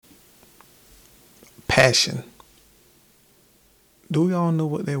Passion. Do we all know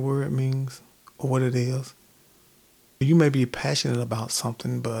what that word means or what it is? You may be passionate about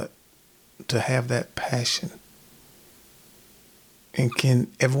something, but to have that passion, and can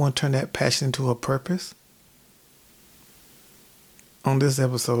everyone turn that passion into a purpose? On this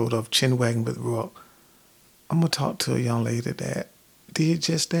episode of Chin Wagging with Rook, I'm going to talk to a young lady that did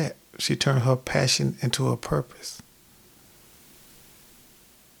just that. She turned her passion into a purpose.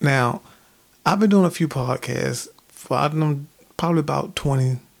 Now, I've been doing a few podcasts for, I don't know, probably about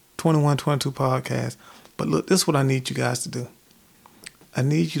 20, 21, 22 podcasts. But look, this is what I need you guys to do. I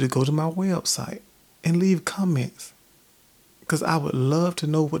need you to go to my website and leave comments. Because I would love to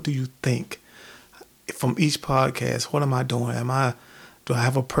know, what do you think from each podcast? What am I doing? Do I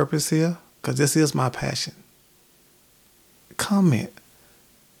have a purpose here? Because this is my passion. Comment.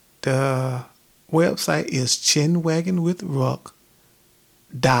 The website is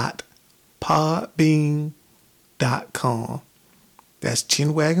chinwaggingwithrook.podbean.com. That's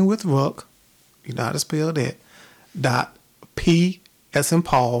chinwaggingwithrook. You know how to spell that. P as in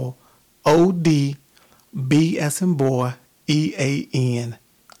Paul, O-D, B as in boy, EAN.com.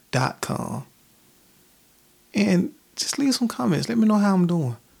 And just leave some comments. Let me know how I'm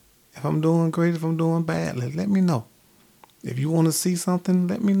doing. If I'm doing great, if I'm doing bad, let me know. If you want to see something,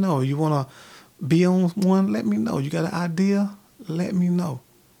 let me know. You want to be on one, let me know. You got an idea, let me know.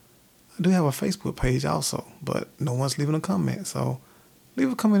 I do have a Facebook page also, but no one's leaving a comment. So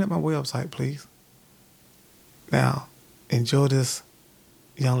leave a comment at my website, please. Now, enjoy this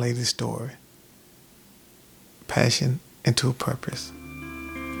young lady's story. Passion into purpose.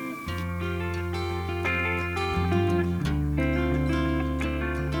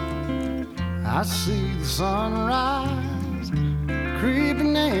 I see the sunrise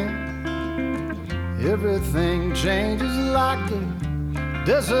creeping in. Everything changes like the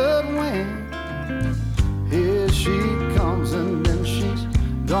desert wind. Here she comes and then she's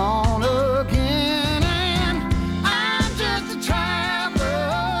gone again. And I'm just a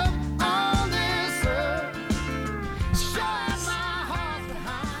traveler on this earth, showing my heart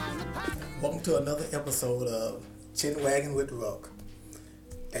behind the back. Welcome to another episode of Chin Wagging with Rook.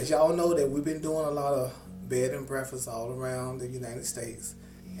 As y'all know, that we've been doing a lot of bed and breakfasts all around the United States.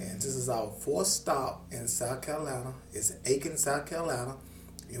 And this is our fourth stop in South Carolina. It's Aiken, South Carolina.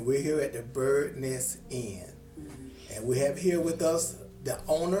 And we're here at the Bird Nest Inn. And we have here with us the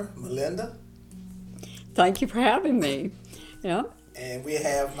owner, Melinda. Thank you for having me. Yeah. And we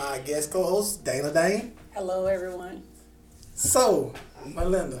have my guest co-host, Dana Dane. Hello, everyone. So,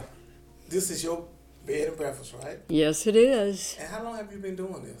 Melinda, this is your bed and breakfast, right? Yes, it is. And how long have you been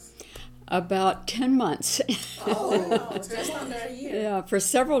doing this? About 10 months. Oh, just under a year. Yeah, for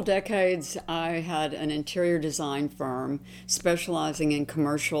several decades, I had an interior design firm specializing in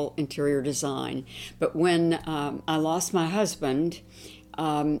commercial interior design. But when I lost my husband,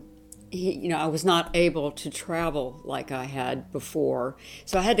 I was not able to travel like I had before.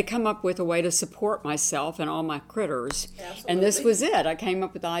 So I had to come up with a way to support myself and all my critters. Absolutely. And this was it. I came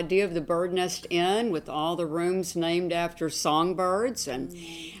up with the idea of the Bird Nest Inn with all the rooms named after songbirds. And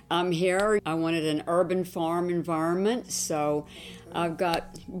I'm here. I wanted an urban farm environment. So I've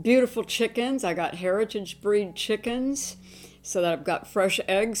got beautiful chickens. I got heritage breed chickens, so that I've got fresh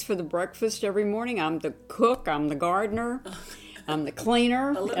eggs for the breakfast every morning. I'm the cook. I'm the gardener. I'm the cleaner,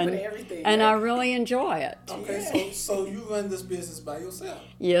 A little bit of everything, and right? I really enjoy it. Okay, so you run this business by yourself?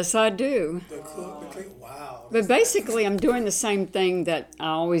 Yes, I do. The cook, the clean, wow. But basically, I'm doing the same thing that I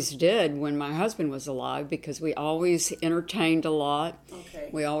always did when my husband was alive, because we always entertained a lot. Okay.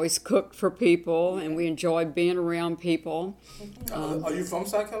 We always cooked for people, and we enjoyed being around people. Are you from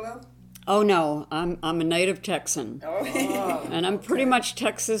South Carolina? Oh no, I'm a native Texan, and I'm pretty much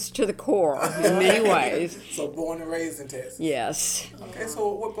Texas to the core in many ways. So born and raised in Texas. Yes. Okay,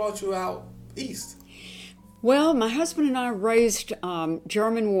 so what brought you out east? Well, my husband and I raised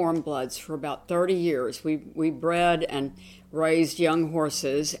German warm bloods for about 30 years. We bred and raised young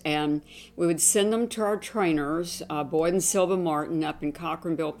horses, and we would send them to our trainers, Boyd and Silva Martin, up in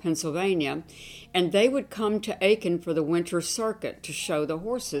Cochranville, Pennsylvania, and they would come to Aiken for the winter circuit to show the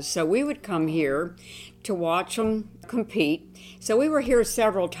horses. So we would come here to watch them compete. So we were here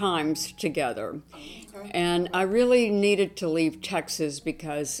several times together. Okay. And I really needed to leave Texas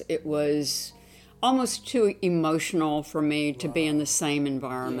because it was almost too emotional for me to be in the same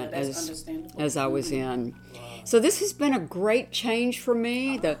environment as I was in. So this has been a great change for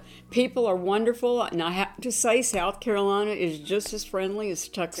me. The people are wonderful, and I have to say South Carolina is just as friendly as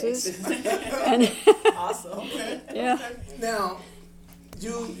Texas. And Awesome. Okay. Yeah. Okay. Now,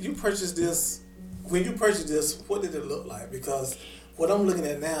 you purchased this. When you purchased this, what did it look like? Because what I'm looking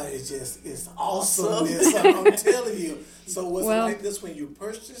at now is just it's awesomeness. I'm telling you. So was Well, it like this when you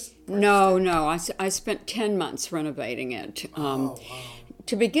purchased? No, I spent 10 months renovating it. Wow.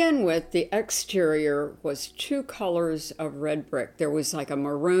 To begin with, the exterior was 2 colors of red brick. There was like a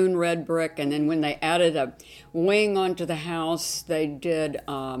maroon red brick, and then when they added a wing onto the house, they did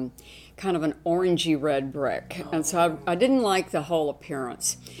kind of an orangey red brick. And so I didn't like the whole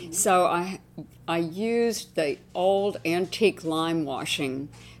appearance. So I used the old antique lime washing,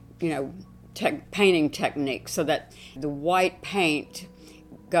 painting technique so that the white paint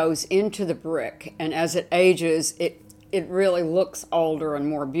goes into the brick, and as it ages, it really looks older and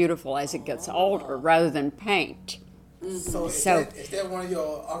more beautiful as it gets older rather than paint. So is that one of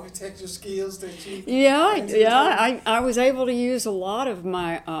your architecture skills that you? Yeah. I was able to use a lot of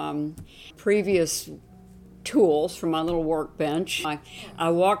my previous tools from my little workbench. I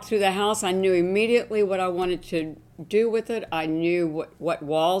walked through the house. I knew immediately what I wanted to do with it. I knew what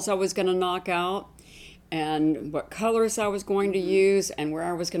walls I was going to knock out and what colors I was going to use and where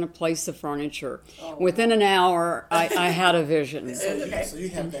I was going to place the furniture. Within an hour, I had a vision. So you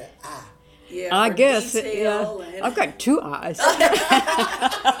have that eye. Yeah, I for guess, detail and- I've got 2 eyes.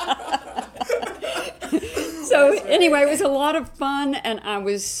 So anyway, it was a lot of fun, and I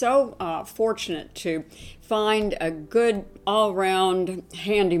was so fortunate to find a good all-round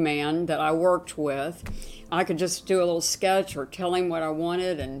handyman that I worked with. I could just do a little sketch or tell him what I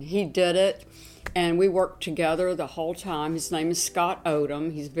wanted, and he did it. And we worked together the whole time. His name is Scott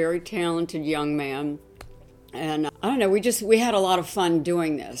Odom. He's a very talented young man. And I don't know, we had a lot of fun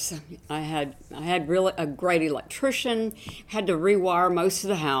doing this. I had really a great electrician, had to rewire most of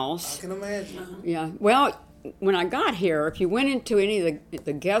the house. I can imagine. Yeah. Well, when I got here, if you went into any of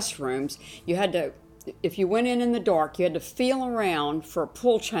the guest rooms, if you went in the dark, you had to feel around for a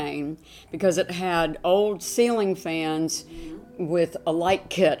pull chain because it had old ceiling fans with a light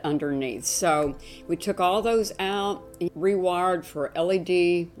kit underneath. So we took all those out, rewired for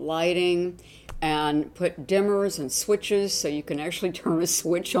LED lighting, and put dimmers and switches so you can actually turn a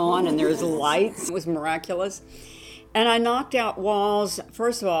switch on and there's lights. It was miraculous. And I knocked out walls.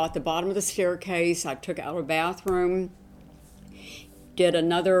 First of all, at the bottom of the staircase, I took out a bathroom, did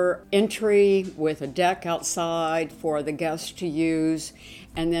another entry with a deck outside for the guests to use.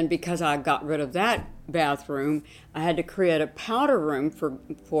 And then because I got rid of that bathroom, I had to create a powder room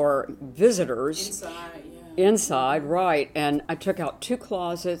for visitors. Inside, yeah. Inside, right. And I took out 2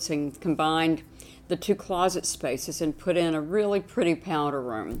 closets and combined the 2 closet spaces and put in a really pretty powder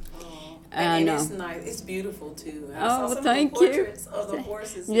room. And it's nice. It's beautiful too. I saw some thank of the you. portraits of the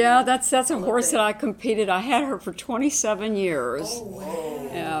horses. Yeah, that's a horse that I competed. I had her for 27 years. Oh, wow.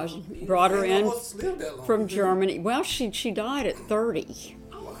 Yeah, brought her in Horses live that long. from Germany. Well, she died at 30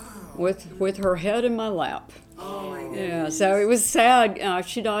 with her head in my lap. Oh my goodness. Yeah, so it was sad.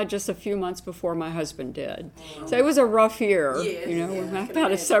 She died just a few months before my husband did. So it was a rough year. Yes, yeah, I I've can had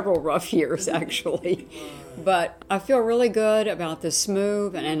imagine. several rough years actually. But I feel really good about this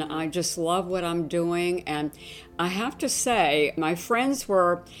move, and I just love what I'm doing. And I have to say, my friends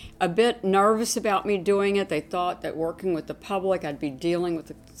were a bit nervous about me doing it. They thought that working with the public, I'd be dealing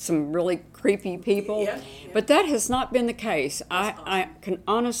with some really creepy people. Yeah. But that has not been the case. I can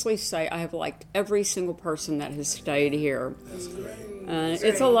honestly say I have liked every single person that has stayed here. That's great.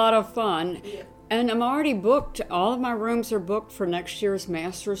 It's a lot of fun. And I'm already booked. All of my rooms are booked for next year's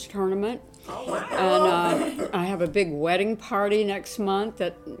Masters tournament. Oh wow. And I have a big wedding party next month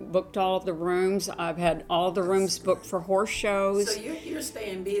that booked all of the rooms. I've had all the rooms booked for horse shows. So you're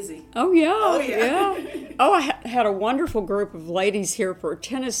staying busy. Oh, yeah, yeah. yeah. Oh, I had a wonderful group of ladies here for a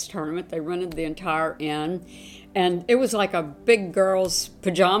tennis tournament. They rented the entire inn. And it was like a big girls'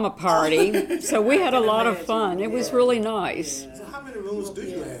 pajama party. So we had a lot of fun. It was really nice. So how many rooms do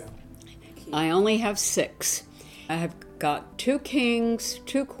you have? I only have 6. I have got 2 kings,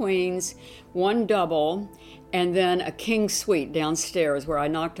 2 queens, 1 double, and then a king suite downstairs where I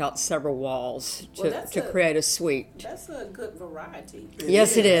knocked out several walls to create a suite. That's a good variety.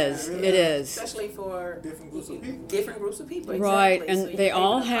 Yes, it is. It is. Especially for Different groups of people. Different groups of people. Right, Exactly. So and you're they able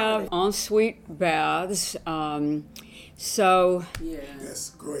all to have accommodate. ensuite baths. So Yeah.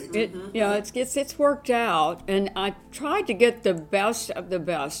 That's great. it's worked out, and I tried to get the best of the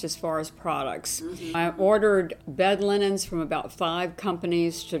best as far as products. I ordered bed linens from about 5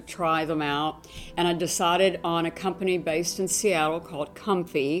 companies to try them out, and I decided on a company based in Seattle called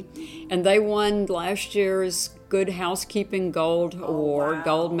Comfy, and they won last year's Good Housekeeping Gold Award,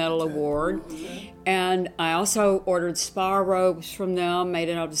 Gold Medal Award. And I also ordered spa robes from them, made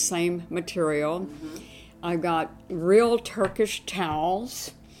it out of the same material. I got real Turkish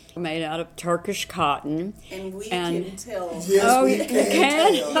towels. made out of Turkish cotton. And we can tell. Yes, Oh, we you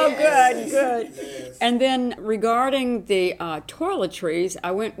can? tell. Oh, good, Yes, good. yes. And then regarding the toiletries,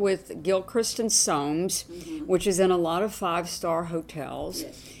 I went with Gilchrist and Soames, which is in a lot of five-star hotels.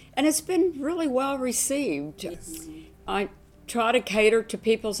 Yes. And it's been really well received. I try to cater to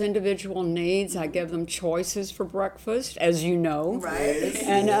people's individual needs. I give them choices for breakfast, as you know. Right.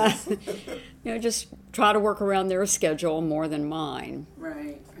 And, just try to work around their schedule more than mine.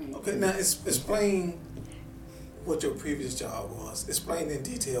 Right. Okay, now explain what your previous job was. Explain in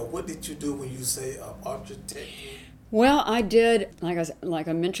detail. What did you do when you say architect? Well, I did, like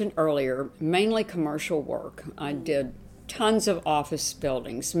I mentioned earlier, mainly commercial work. I did tons of office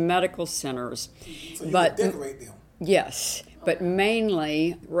buildings, medical centers. So you but would decorate them. yes, but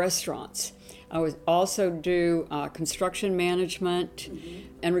mainly restaurants. I would also do construction management.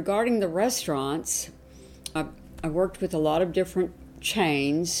 And regarding the restaurants, I worked with a lot of different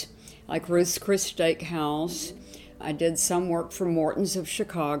chains, like Ruth's Chris Steakhouse. I did some work for Morton's of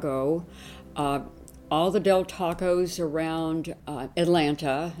Chicago. All the Del Tacos around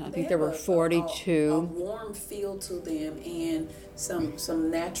Atlanta. I think there were 42. A warm feel to them and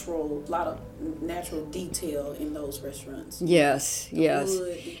some natural, lot of natural detail in those restaurants. Yes, yes.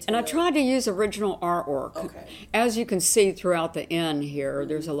 wood detail. And I tried to use original artwork. Okay. As you can see throughout the inn here,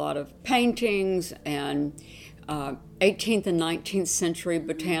 there's a lot of paintings and 18th and 19th century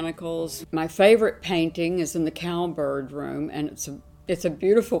botanicals. My favorite painting is in the Cowbird room, and it's a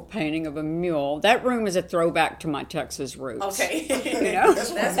beautiful painting of a mule. That room is a throwback to my Texas roots. Okay. You know?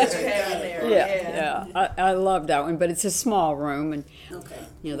 That's what you have in there. Yeah. I love that one, but it's a small room, and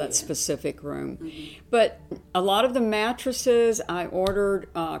Okay. that specific room. But a lot of the mattresses I ordered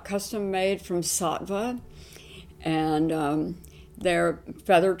custom made from Satva, and they're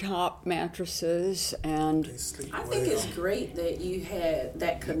feather top mattresses, and I think it's great that you had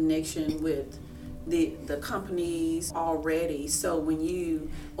that connection with the companies already. So when you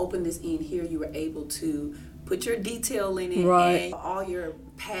opened this in here, you were able to put your detail in it, Right. and all your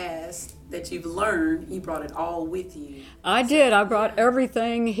past that you've learned, you brought it all with you. I did. I brought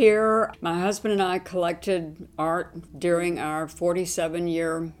everything here. My husband and I collected art during our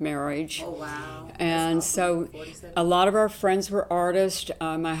 47-year marriage. Oh, wow. And That's awesome. so 47. a lot of our friends were artists.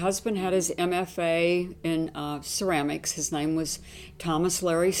 My husband had his MFA in ceramics. His name was Thomas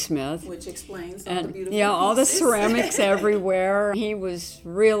Larry Smith. Which explains all the And beautiful yeah, all the pieces. ceramics everywhere. He was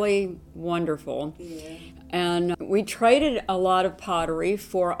really wonderful. Yeah. And we traded a lot of pottery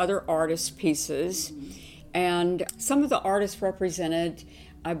for other artists' pieces. And some of the artists represented,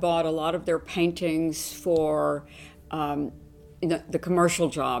 I bought a lot of their paintings for the commercial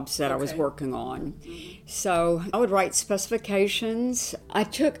jobs that I was Okay. working on. So I would write specifications.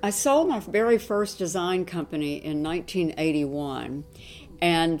 I sold my very first design company in 1981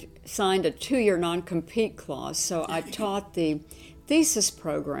 and signed a 2-year non-compete clause. So I taught the thesis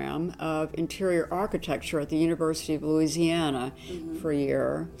program of interior architecture at the University of Louisiana for a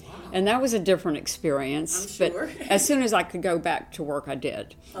year. And that was a different experience. I'm sure. But as soon as I could go back to work, I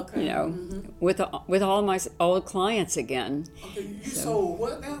did. Okay. You know, with all my old clients again. Okay, you sold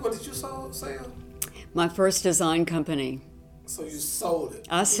what now? What did you sell? My first design company. So you sold it.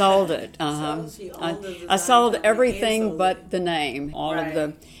 I sold it. Uh-huh. So she owned the I design sold company everything and sold but it. the name, all of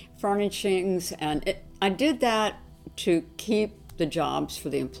the furnishings, and I did that to keep the jobs for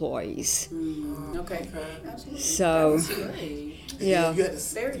the employees. Okay. Absolutely. So, Great. yeah, You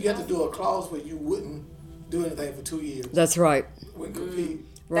had to do a clause where you wouldn't do anything for 2 years. that's right. Wouldn't compete.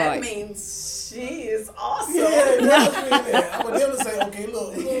 Right. That means she is awesome. Yeah, that's really that. I would never say, okay,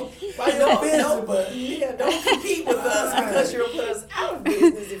 look, why your business, but Yeah, don't compete with us because you'll put us out of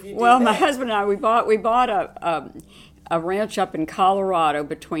business if you do Well, that. my husband and I, we bought a ranch up in Colorado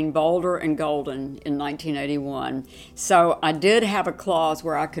between Boulder and Golden in 1981. So I did have a clause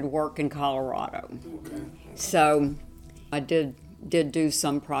where I could work in Colorado. So I did do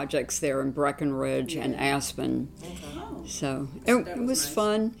some projects there in Breckenridge and Aspen. So it That was was nice.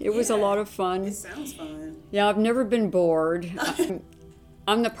 fun. It was a lot of fun. It sounds fun. Yeah, I've never been bored.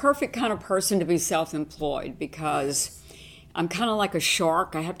 I'm the perfect kind of person to be self-employed because I'm kind of like a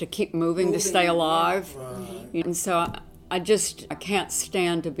shark. I have to keep moving to stay alive. And so I can't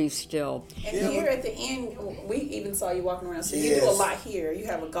stand to be still. And here at the end, we even saw you walking around. So you do a Yes. lot here. You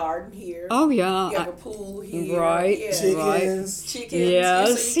have a garden here. Oh, yeah. You have a pool here. Right, Yeah. chickens. Chickens.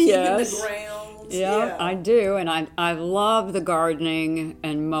 Yes, So you keep yes. in the grounds. Yeah, I do, and I love the gardening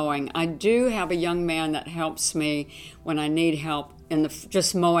and mowing. I do have a young man that helps me when I need help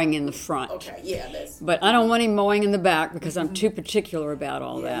just mowing in the front. Okay, yeah, that's. But I don't want him mowing in the back because I'm too particular about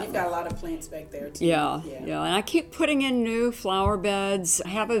all Yeah, that. you've got a lot of plants back there too. Yeah, and I keep putting in new flower beds. I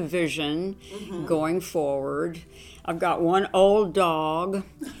have a vision going forward. I've got one old dog,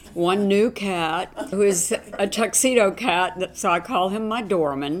 one new cat, who is a tuxedo cat, so I call him my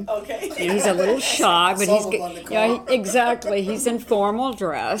doorman. Okay. And he's a little shy, but he's Someone on the exactly. He's in formal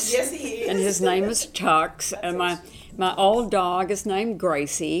dress. Yes, he is. And his name is Tux. And my old dog is named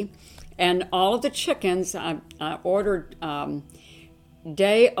Gracie. And all of the chickens, I ordered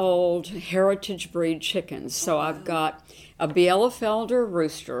day-old heritage breed chickens. So I've got a Bielefelder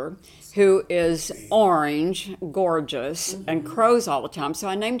rooster who is orange, gorgeous, and crows all the time. So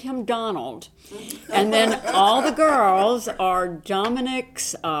I named him Donald. And then all the girls are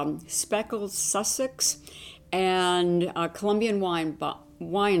Dominic's speckled Sussex and Colombian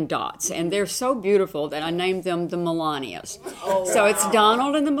Wyandottes, and they're so beautiful that I named them the Melanias. Oh, so it's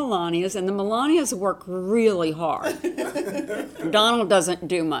Donald and the Melanias, and the Melanias work really hard. Donald doesn't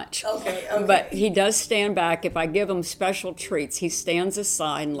do much. Okay. But he does stand back. If I give him special treats, he stands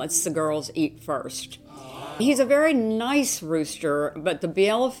aside and lets the girls eat first. He's a very nice rooster, but the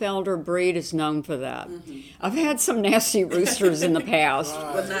Bielefelder breed is known for that. I've had some nasty roosters in the past.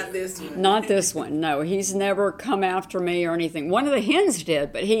 But not this one. Not this one, no. He's never come after me or anything. One of the hens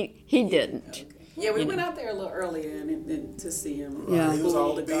did, but he didn't. Yeah, we went out there a little earlier and to see him. Yeah. He was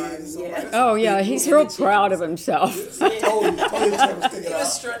all the big. garden. So Yeah. Oh, yeah, he's real proud of himself. totally trying to stick He it was out.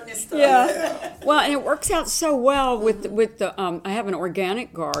 strutting his stuff. Yeah. Well, and it works out so well with the. I have an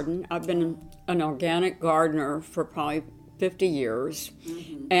organic garden. I've been an organic gardener for probably 50 years,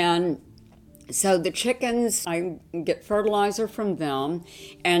 and so the chickens, I get fertilizer from them,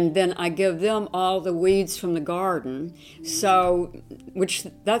 and then I give them all the weeds from the garden. So,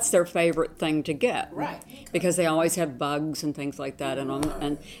 that's their favorite thing to get, Right. Because they always have bugs and things like that in them,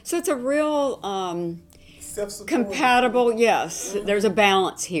 and so it's a real. Self-support. Compatible, yes. There's a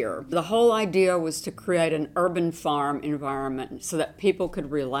balance here. The whole idea was to create an urban farm environment so that people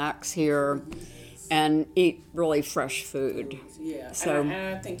could relax here and eat really fresh food. Yeah. So- and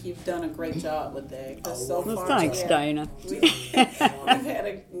I think you've done a great job with that. 'Cause so Well, far, thanks, Dana. We've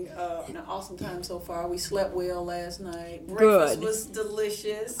had an awesome time so far. We slept well last night. Breakfast Good. was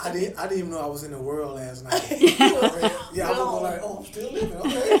delicious. I didn't even know I was in the world last night. Yeah, I was going like, oh, I'm still living.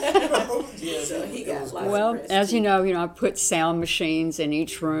 Okay. Yeah, So he got lots Well, of rest. as you know, I put sound machines in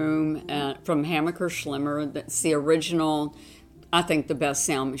each room from Hammaker Schlemmer. That's the original, I think, the best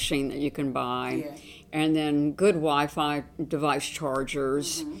sound machine that you can buy. Yeah. And then good Wi-Fi device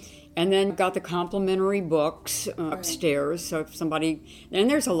chargers. And then got the complimentary books upstairs. So if somebody, and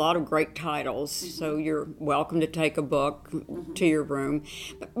there's a lot of great titles, so you're welcome to take a book to your room.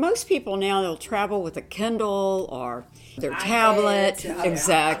 But most people now, they'll travel with a Kindle or their tablet. Yeah. I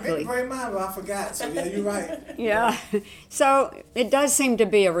Exactly. meant to bring mine, but I forgot. So yeah, you're right. Yeah. So it does seem to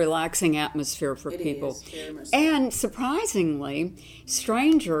be a relaxing atmosphere for It people. is, very much so. And surprisingly,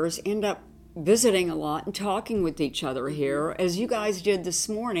 strangers end up visiting a lot and talking with each other here, as you guys did this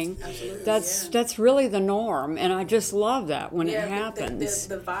morning. Absolutely, That's really the norm, and I just love that when it Yeah, happens.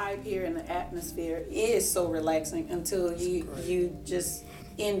 the vibe here and the atmosphere is so relaxing until you just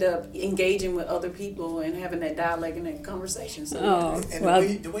end up engaging with other people and having that dialogue and that conversation. So Oh, And well,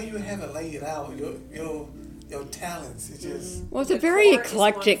 the way you have it laid out, your talents, it's just. well, it's a the very core is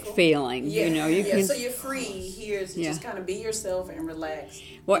eclectic wonderful. feeling. yeah, You can. so you're free here to Yeah. just kind of be yourself and relax.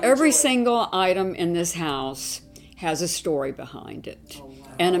 Well, and every enjoy. single item in this house has a story behind it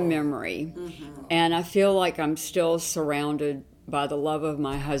and a memory. And I feel like I'm still surrounded by the love of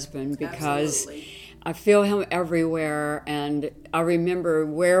my husband because Absolutely. I feel him everywhere, and I remember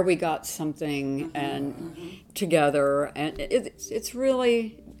where we got something and together, and it's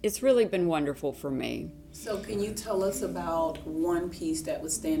really been wonderful for me. So can you tell us about one piece that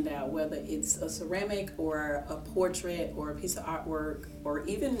would stand out, whether it's a ceramic or a portrait or a piece of artwork or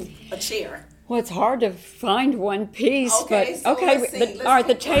even a chair? Well, it's hard to find one piece, Okay, but so okay. let's see. Let's All right,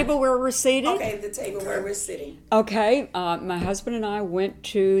 the pick one. table where we're seated. Okay, the table where we're sitting. Okay, my husband and I went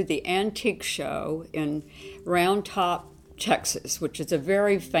to the antique show in Round Top, Texas, which is a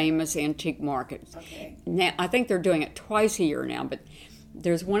very famous antique market. Okay. Now, I think they're doing it twice a year now, but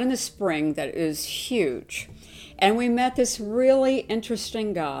there's one in the spring that is huge. And we met this really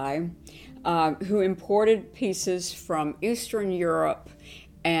interesting guy who imported pieces from Eastern Europe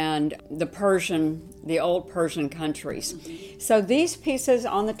and the old Persian countries. So these pieces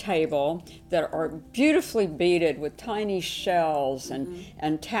on the table that are beautifully beaded with tiny shells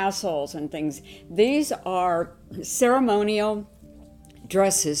and tassels and things, these are ceremonial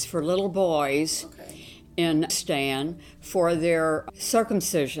dresses for little boys Okay. in Stan for their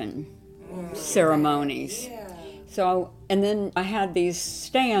circumcision ceremonies. Yeah. So, and then I had these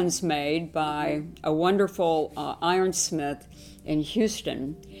stands made by a wonderful ironsmith in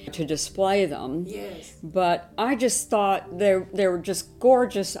Houston to display them. Yes. But I just thought they were just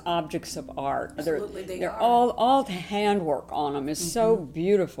gorgeous objects of art. Absolutely, they they're are. all the handwork on them is so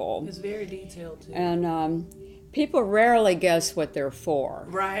beautiful. It's very detailed too. And people rarely guess what they're for.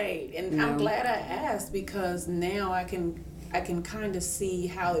 Right, and I'm glad I asked because now I can kind of see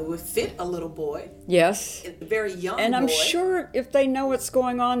how it would fit a little boy, Yes. a very young And I'm boy. sure if they know what's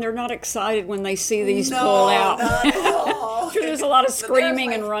going on, they're not excited when they see these No, pulled out. not at all. I'm sure there's a lot of So there's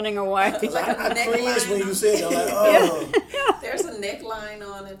screaming and like- running away. Like a I cringed when you neckline. said that. I'm like, oh. There's a neckline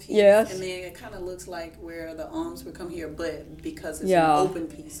on a piece, Yes. and then it kind of looks like where the arms would come here, but because it's Yeah. an open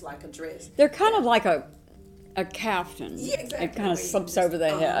piece, like a dress. They're kind of like a caftan. Yeah, exactly. It kind of Where you slips just- over the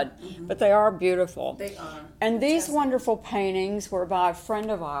uh-huh, head. But they are beautiful. They are. And these Fantastic. wonderful paintings were by a friend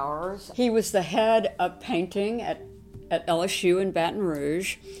of ours. He was the head of painting at LSU in Baton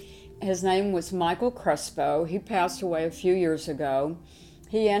Rouge. His name was Michael Crespo. He passed away a few years ago.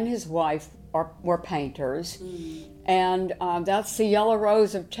 He and his wife were painters. And that's the Yellow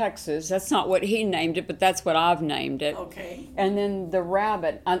Rose of Texas. That's not what he named it, but that's what I've named it. Okay. And then the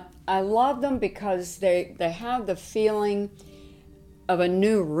rabbit. I love them because they have the feeling of a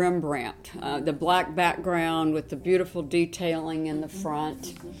new Rembrandt. The black background with the beautiful detailing in the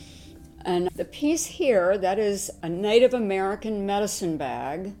front. And the piece here, that is a Native American medicine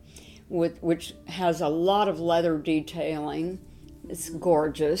bag, which has a lot of leather detailing. It's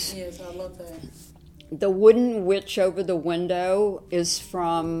gorgeous. Yes, I love that. The wooden witch over the window is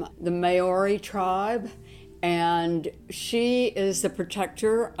from the Maori tribe, and she is the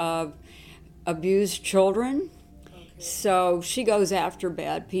protector of abused children. So she goes after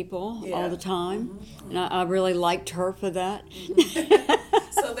bad people all the time, and I really liked her for that.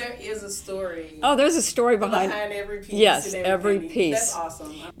 So there is a story Oh, there's a story behind every piece. Yes, and every painting. piece. That's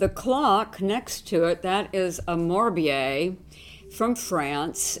awesome. the clock next to it. That is a Morbier from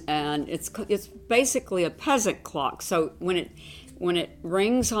France, and it's basically a peasant clock. So when it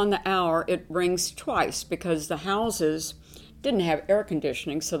rings on the hour, it rings twice because the houses didn't have air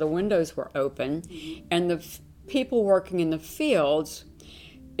conditioning, so the windows were open, and the people working in the fields,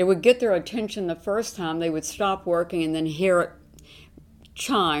 it would get their attention the first time. They would stop working and then hear it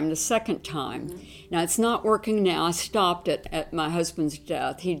chime the second time. Now it's not working now. I stopped it at my husband's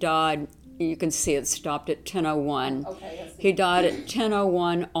death. He died. You can see it stopped at 10:01. Okay, I see. He died at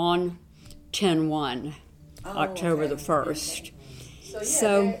 10:01 on 10/1, October the 1st.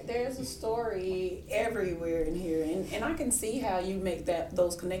 So there's a story everywhere in here, and I can see how you make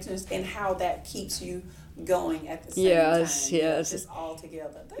those connections and how that keeps you going at the same Yes, time. yes. Just all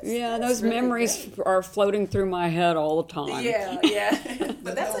together. Yeah, that's those really memories great. are floating through my head all the time. Yeah.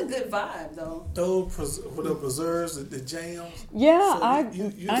 But that's a good vibe, though. Those for the preserves, the jams. Yeah, So I you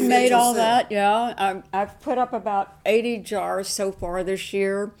I did it made all yourself. that. Yeah, I've put up about 80 jars so far this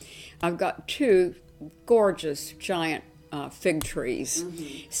year. I've got 2 gorgeous giant fig trees.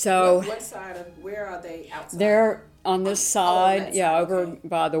 So What side of, where are they outside? they're on this side, that yeah, side, over okay.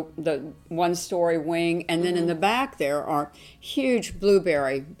 by the 1-story wing, and then in the back there are huge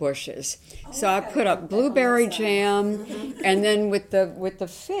blueberry bushes. So I okay. put up blueberry jam, and then with the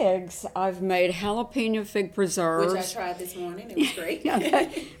figs, I've made jalapeno fig Which I preserves, tried this morning. It was great.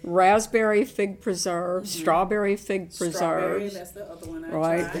 raspberry fig preserves, strawberry fig Strawberry, preserves. that's the other one I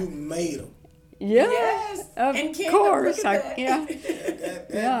Right. tried. You made them. Yeah, Yes, of and Kingdom, course. look at that.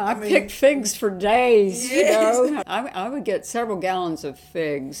 Yeah, I mean, picked figs for days. Yes. You know, I would get several gallons of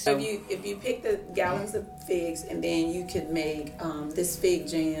figs. So if you pick the gallons of figs, and then you could make this fig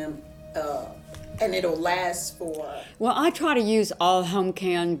jam, and it'll last for Well, I try to use all home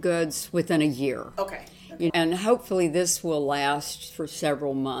canned goods within a year. okay. And hopefully this will last for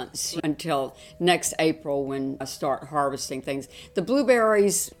several months until next April when I start harvesting things. The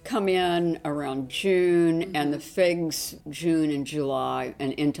blueberries come in around June and the figs June and July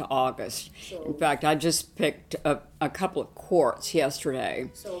and into August. In fact, I just picked up a couple of quarts yesterday.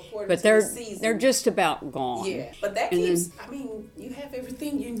 So according But to they're the season, they're just about gone. yeah. But that And keeps. then- I mean, you have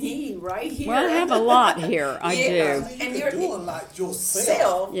everything you need right here. Well, I have a lot here. I Yeah. do. You And can you're- do a lot yourself.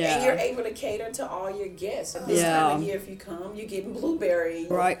 Self, Yeah. and you're able to cater to all your guests. This Yeah. time of year, if you come, you're getting blueberry.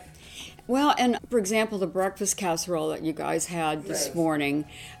 Right. Well, and for example, the breakfast casserole that you guys had this Right. morning,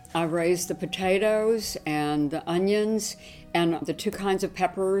 I raised the potatoes and the onions and the 2 kinds of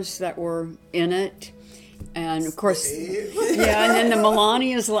peppers that were in it. And of course, Egg? yeah, and then the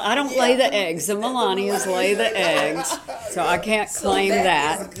Melanias, I don't lay the eggs. The Melanias lay the eggs, so I can't claim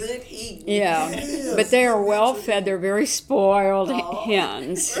that. Is good eating. Yeah, but they are well fed. They're very spoiled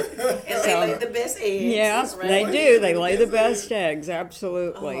hens. And they lay the best eggs. Yeah, that's right. they do. They lay the best eggs,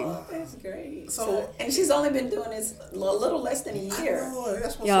 absolutely. Oh, that's great. So- and she's only been doing this a little less than a year. Oh,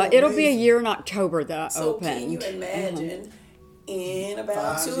 that's what's Yeah, so it'll be a amazing. year in October that I So can you opened. imagine in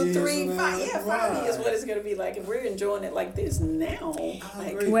about 5 2 or years 3, from 5, now, yeah, 5 right. years, what it's going to be like if we're enjoying it like this now? I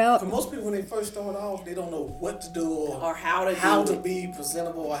Like, agree. Well- For most people, when they first start off, they don't know what to do or how to do it. be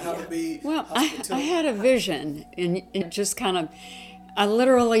presentable or how to be Well, I hospitable. had a vision, and it just kind of, I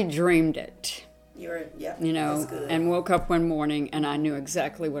literally dreamed it. Yeah, You know, that's good. and woke up one morning and I knew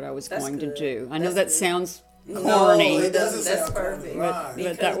exactly what I was That's going good. to do. I know That's that good. sounds No, corny. it doesn't that's sound corny, perfect. right.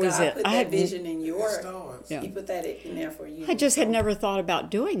 But that Because was God it. put I that had- vision in It your. starts. Yeah. He put that in there for you. I just had never thought about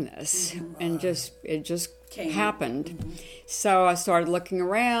doing this, and it just Came. happened. So I started looking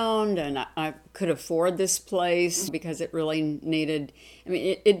around, and I could afford this place because it really needed. I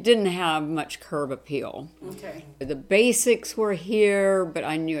mean, it didn't have much curb appeal. Okay. The basics were here, but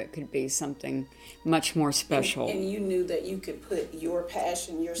I knew it could be something much more special. And you knew that you could put your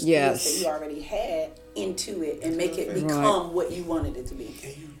passion, your skills Yes. that you already had into it and make it become what you wanted it to be.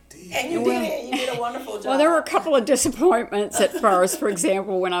 And you did. And you Well- did it. You did a wonderful job. Well, there were a couple of disappointments at first. For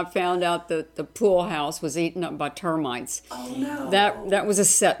example, when I found out that the pool house was eaten up by termites. Oh no. That was a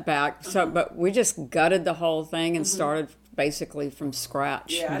setback. So, but we just gutted the whole thing and started basically from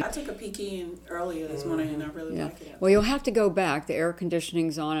scratch. Yeah, I took a peek in earlier this morning and I really Yeah. like it. Well, you'll have to go back. The air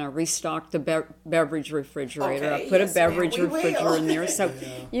conditioning's on. I restocked the beverage refrigerator. Okay, I put yes, a beverage ma'am, we refrigerator will. in there, so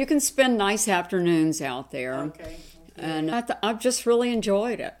you can spend nice afternoons out there. Okay. And I've just really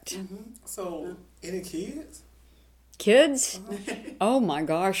enjoyed it. So, any kids? Kids? Oh my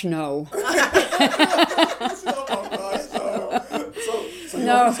gosh, no. So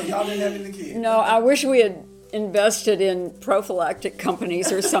No. y'all didn't have any kids? No, I wish we had invested in prophylactic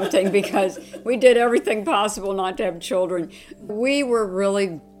companies or something because we did everything possible not to have children. We were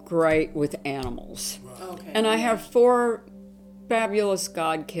really great with animals. Okay. And I have 4 fabulous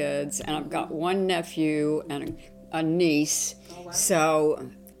godkids, and I've got 1 nephew and a niece. So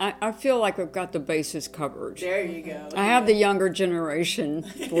I feel like I've got the bases covered. There you go. I have the younger generation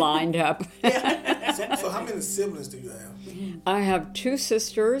lined up. So how many siblings do you have? I have 2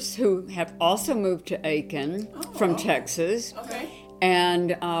 sisters who have also moved to Aiken from Texas, Okay.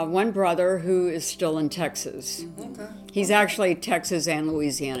 and 1 brother who is still in Texas. Okay. He's actually Texas and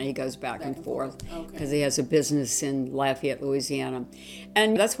Louisiana. He goes back and forth because he has a business in Lafayette, Louisiana.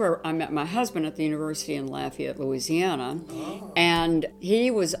 And that's where I met my husband at the university in Lafayette, Louisiana. And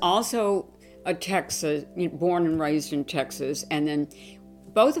he was also a Texas, born and raised in Texas. And then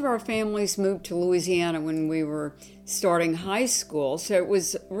both of our families moved to Louisiana when we were starting high school, so it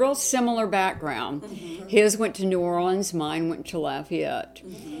was a real similar background. His went to New Orleans, mine went to Lafayette.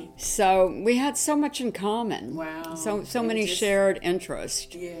 So we had so much in common. Wow. So many shared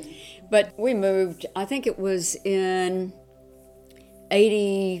interests. Yeah. But we moved, I think it was in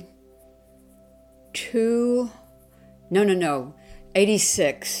 82, no,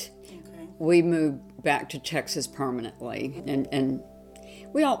 86. Okay. We moved back to Texas permanently, and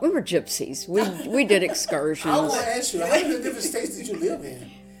we were gypsies. We did excursions. I want to ask you, how many different states did you live in?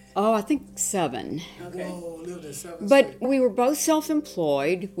 Oh, I think 7. Okay. Whoa, lived in 7 But states. we were both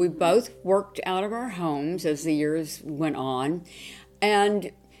self-employed. We both worked out of our homes as the years went on,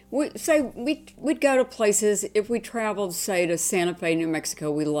 and we'd go to places. If we traveled, say, to Santa Fe, New Mexico,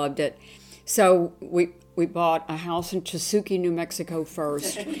 we loved it. So we bought a house in Tesuque, New Mexico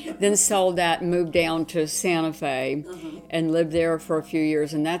first, then sold that and moved down to Santa Fe and lived there for a few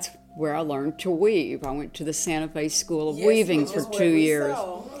years, and that's where I learned to weave. I went to the Santa Fe School of Weaving which for is what 2 we years.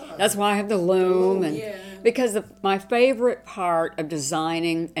 saw. That's why I have the loom, and yeah. because my favorite part of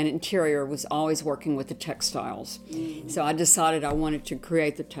designing an interior was always working with the textiles. So I decided I wanted to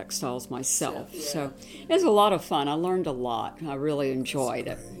create the textiles myself. So it was a lot of fun. I learned a lot. I really enjoyed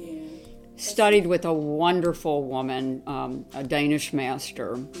it. Studied with a wonderful woman, a Danish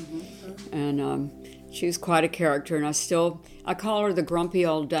master, and she was quite a character. And I call her the grumpy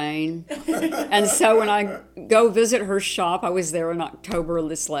old Dane. And so when I go visit her shop, I was there in October,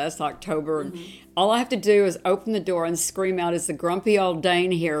 this last October, and all I have to do is open the door and scream out, "Is the grumpy old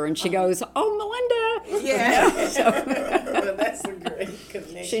Dane here?" And she goes, "Oh, Melinda!" Yeah. Well, that's a great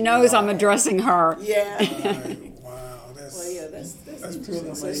connection. She knows I'm addressing her. Yeah. Wow, that's Well, yeah, that's pretty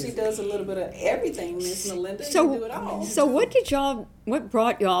interesting. So amazing. she does a little bit of everything, Miss Melinda. You do it all. So what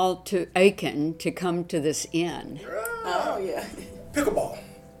brought y'all to Aiken to come to this inn? Oh yeah. pickleball.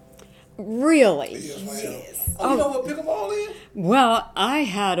 Really? Yes, ma'am. Yes. Oh, you know what pickleball is? Well, I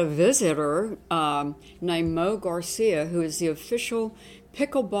had a visitor named Mo Garcia, who is the official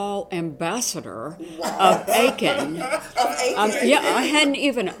pickleball ambassador of Aiken. Yeah, I hadn't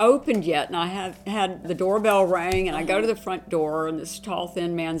even opened yet, and I had the doorbell rang, and I go to the front door, and this tall,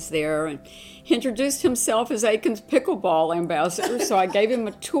 thin man's there, and he introduced himself as Aiken's pickleball ambassador, so I gave him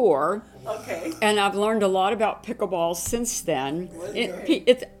a tour. Okay. And I've learned a lot about pickleball since then.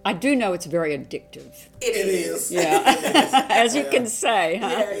 I do know it's very addictive. It is. Yeah, as you can say, huh?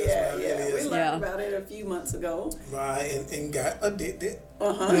 Yeah. It is. We learned about it a few months ago. Right, and got addicted.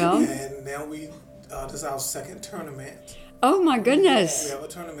 Yeah. And now this is our second tournament. Oh my We goodness! have a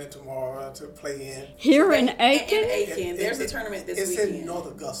tournament tomorrow to play in. Here in In Aiken? Aiken. There's a tournament this It's weekend. in North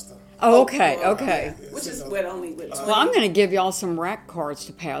Augusta. Oh, okay. Which is what only with 20. Well, I'm going to give y'all some rack cards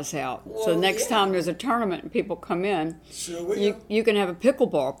to pass out. So Well, next yeah. time there's a tournament and people come in, Sure will. you can have a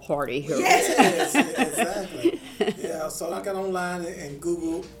pickleball party here. Yes, exactly. Yeah, so I got online and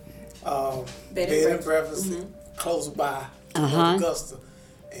Googled Bed bed and and breakfast close by to North Augusta,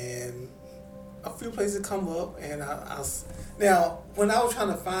 and a few places come up. And now when I was trying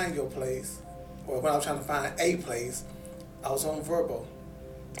to find your place, or when I was trying to find a place, I was on Verbo.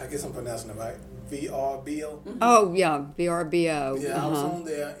 I guess I'm pronouncing it right. VRBO. Oh, yeah, VRBO. Yeah, I was on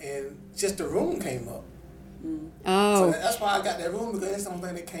there, and just the room came up. So Oh, that's why I got that room, because that's the only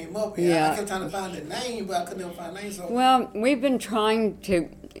thing that came up. And Yeah. I kept trying to find the name, but I couldn't even find the name. So well, we've been trying to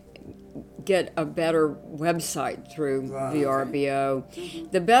get a better website through Right. VRBO.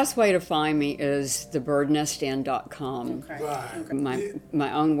 The best way to find me is thebirdnestin.com. Okay. right.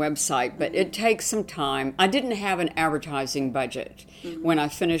 My own website, but it takes some time. I didn't have an advertising budget when I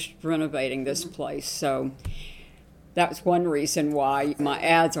finished renovating this place, so that's one reason why my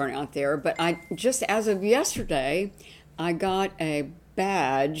ads aren't out there. But I just, as of yesterday, I got a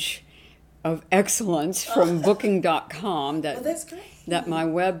badge of excellence from booking.com Well, that's great. that my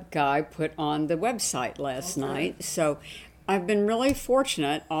web guy put on the website last night. So I've been really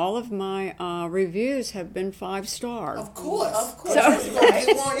fortunate. All of my reviews have been 5-star. Of course. Of course. You're going to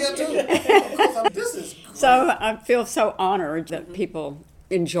get one here, too. Of course, this is great. So I feel so honored that people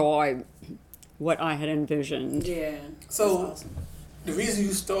enjoy what I had envisioned. Yeah. So, That's awesome. the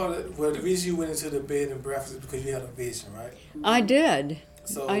reason you went into the bed and breakfast is because you had a vision, right? I did.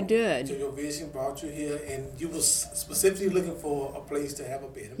 So, I did. So your vision brought you here, and you was specifically looking for a place to have a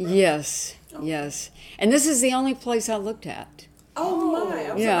bed and breakfast. Yes, yes. And this is the only place I looked at. Oh my!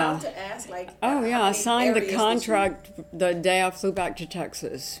 I was Yeah. about to ask, like. Oh, yeah. how I many signed the areas contract the day I flew back to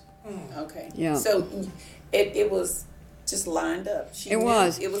Texas. that you- Okay. Yeah. So, it was just lined up. She It knew-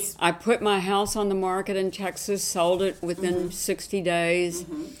 was. It was. I put my house on the market in Texas, sold it within 60 days,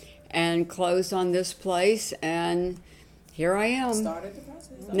 and closed on this place, and here I am. Started the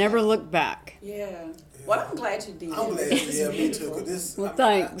process. Never looked back. Yeah. Well, I'm glad you did. I'm glad you did. Me too. 'Cause this. Well,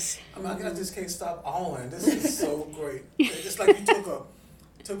 thanks. I just can't stop on. This is so great. It's like you took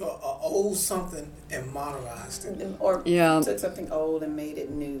a old something and modernized it. Or Yeah. took something old and made it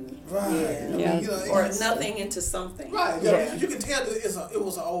new. Right. Yeah. I mean, Yeah. you know, Or it's- nothing into something. Right. Yeah. You can tell that it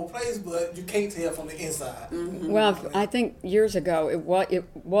was an old place, but you can't tell from the inside. Well, I think years ago it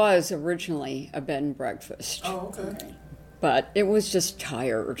was originally a bed and breakfast, Oh, okay. but it was just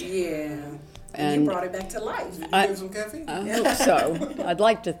tired. Yeah. And And you brought it back to life. You I- give some caffeine? I hope so. I'd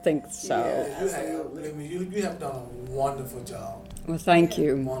like to think so. You have. Believe me, you have done a wonderful job. Well, thank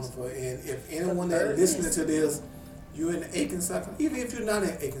you. Wonderful. And if anyone that listening to this, you're in Aiken, South Carolina, even if you're not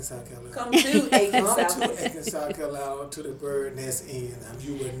in Aiken, South Carolina, Come to Aiken, come South to Aiken, South Carolina, to the Bird Nest Inn, and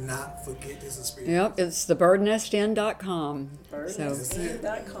you will not forget this experience. Yep, it's thebirdnestin.com. So,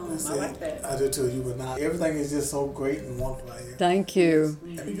 Birdnestin.com. That's I it. like that. I do too. You will not. Everything is just so great and wonderful out here. thank you.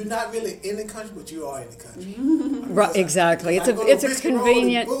 I mean, you're not really in the country, but you are in the country. Right, exactly. It's I go to it's a Whiskey Road and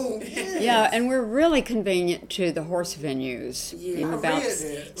convenient. boom, yes. Yeah, and we're really convenient to the horse venues. Yeah. In I about read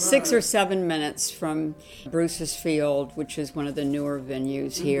that. 6 or Right. 7 minutes from Bruce's Field, which is one of the newer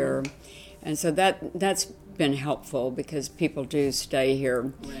venues here. And so that's been helpful because people do stay here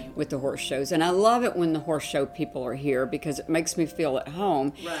Right. with the horse shows. And I love it when the horse show people are here because it makes me feel at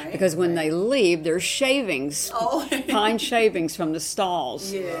home. Right, Because when they leave, there's shavings, Oh. pine shavings from the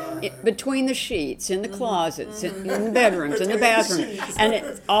stalls. Yeah. Between the sheets, in the closets, in the bedrooms, in the bathroom, and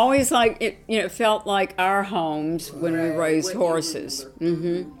it's always like it felt like our homes when we Right, raised when you horses.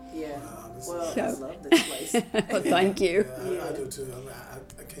 Yeah. Well, I So- love this place. Well, thank you. Yeah, I do too.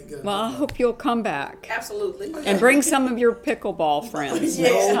 I can't get Well, I enough. hope you'll come back Absolutely. and bring some of your pickleball friends No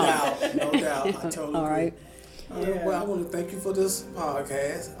next time. doubt, no doubt. I totally All agree. right. Well, I want to thank you for this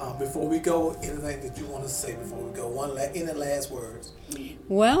podcast. Before we go, anything that you want to say before we go? Any last words?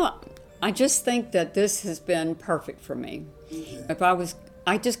 Well, I just think that this has been perfect for me.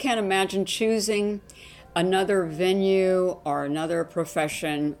 I just can't imagine choosing another venue or another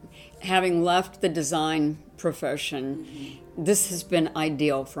profession. Having left the design profession, this has been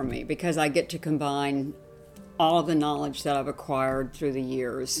ideal for me because I get to combine all of the knowledge that I've acquired through the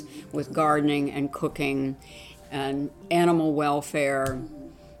years with gardening and cooking and animal welfare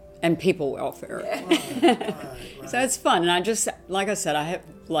and people welfare. Right. So it's fun. And I just, like I said, I have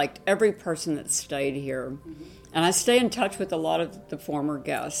liked every person that stayed here. And I stay in touch with a lot of the former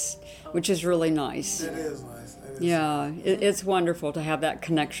guests, which is really nice. It is nice. Yeah, it's wonderful to have that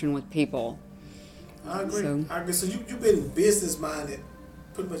connection with people. I agree. So you've been business minded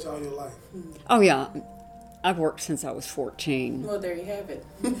pretty much all your life. Oh, yeah. I've worked since I was 14. Well, there you have it.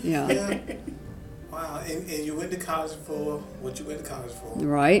 Yeah. Yeah. Wow. And you went to college for what you went to college for.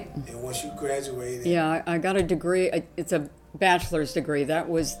 Right. And once you graduated. Yeah, I got a degree. It's a bachelor's degree. That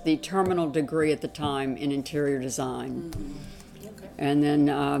was the terminal degree at the time in interior design. Okay. And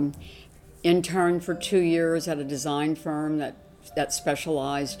then interned for 2 years at a design firm that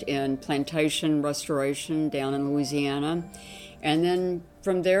specialized in plantation restoration down in Louisiana. And then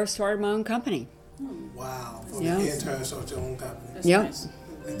from there started my own company. Wow. From Yeah. the intern, so your own company. That's Yep. nice.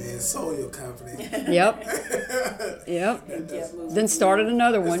 And then sold your company. Yep. Yep. Then started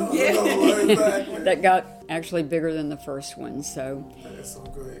another one Exactly. that got actually bigger than the first one. So That's so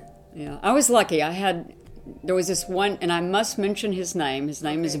great. yeah, I was lucky. There was this one, and I must mention his name. His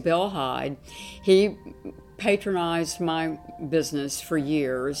name is Bill Hyde. He patronized my business for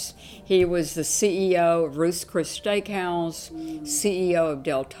years. He was the CEO of Ruth's Chris Steakhouse, CEO of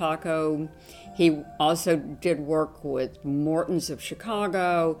Del Taco. He also did work with Morton's of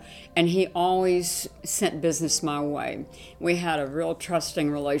Chicago, and he always sent business my way. We had a real trusting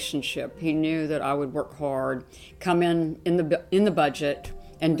relationship. He knew that I would work hard, come in the budget,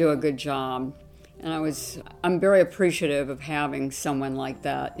 and do a good job. And I'm very appreciative of having someone like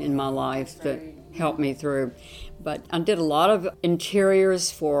that in my life that helped me through. But I did a lot of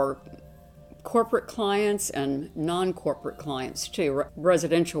interiors for corporate clients and non-corporate clients too,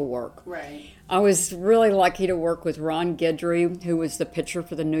 residential work. Right. I was really lucky to work with Ron Guidry, who was the pitcher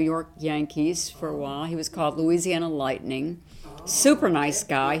for the New York Yankees for a while. He was called Louisiana Lightning. Super nice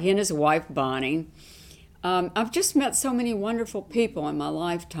guy, he and his wife Bonnie. I've just met so many wonderful people in my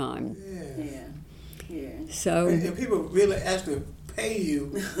lifetime. Yeah. So And people really actually pay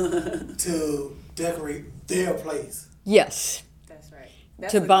you to decorate their place. yes, That's right.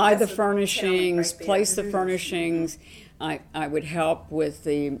 to buy the that's a furnishings, talent right place there. the furnishings. I would help with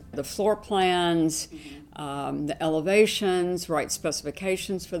the floor plans, the elevations, write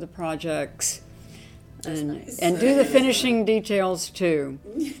specifications for the projects, and do the finishing details too.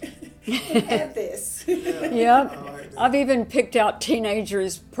 Add this. Yep. I've even picked out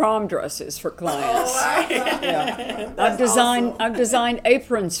teenagers' prom dresses for clients. Yeah. I've designed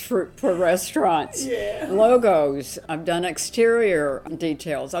aprons for restaurants, logos. I've done exterior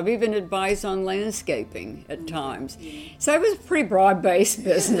details. I've even advised on landscaping at times. So it was a pretty broad-based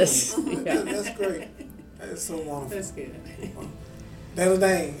business. Yeah. That's great. That is so wonderful. That's good. Dana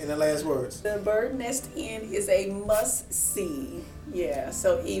Dane, in the last words. The Bird Nest Inn is a must-see. Yeah,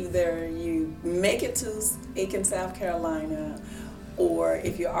 so either you make it to Aiken, South Carolina, or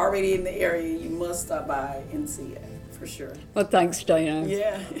if you're already in the area, you must stop by and see it, for sure. Well, thanks, Dana.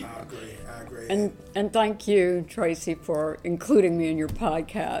 Yeah. I agree. And thank you, Tracy, for including me in your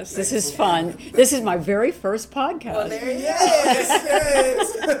podcast. This is fun. This is my very first podcast. Well, there you go.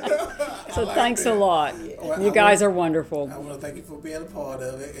 Yes. So thanks a lot. Well, You guys are wonderful. I want to thank you for being a part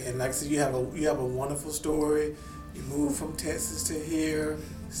of it. And like I said, you have a wonderful story. You moved from Texas to here,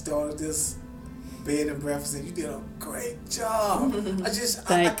 started this bed and breakfast, and you did a great job.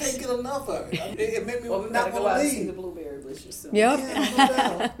 I can't get enough of it. It made me Well, we not gotta go want out to and see the leave. blueberry bushes soon. Yep. Yeah, no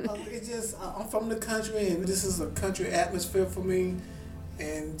doubt. It's just, I'm from the country, and this is a country atmosphere for me,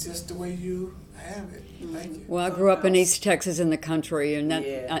 and just the way you have it. Thank you. Well, I grew up in East Texas in the country, and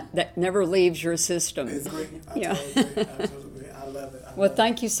Yeah. that never leaves your system. It's great. I Yeah. totally agree. I love it. Well,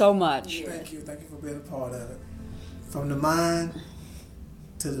 thank you so much. Thank you. Thank you for being a part of it. From the mind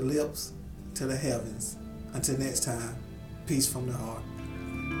to the lips to the heavens. Until next time, peace from the heart.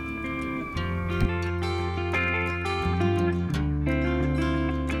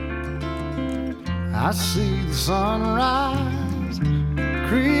 I see the sunrise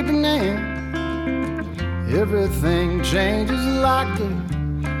creeping in. Everything changes like the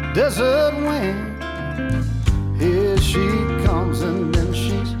desert wind. Here she comes and then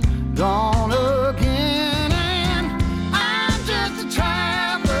she's gone.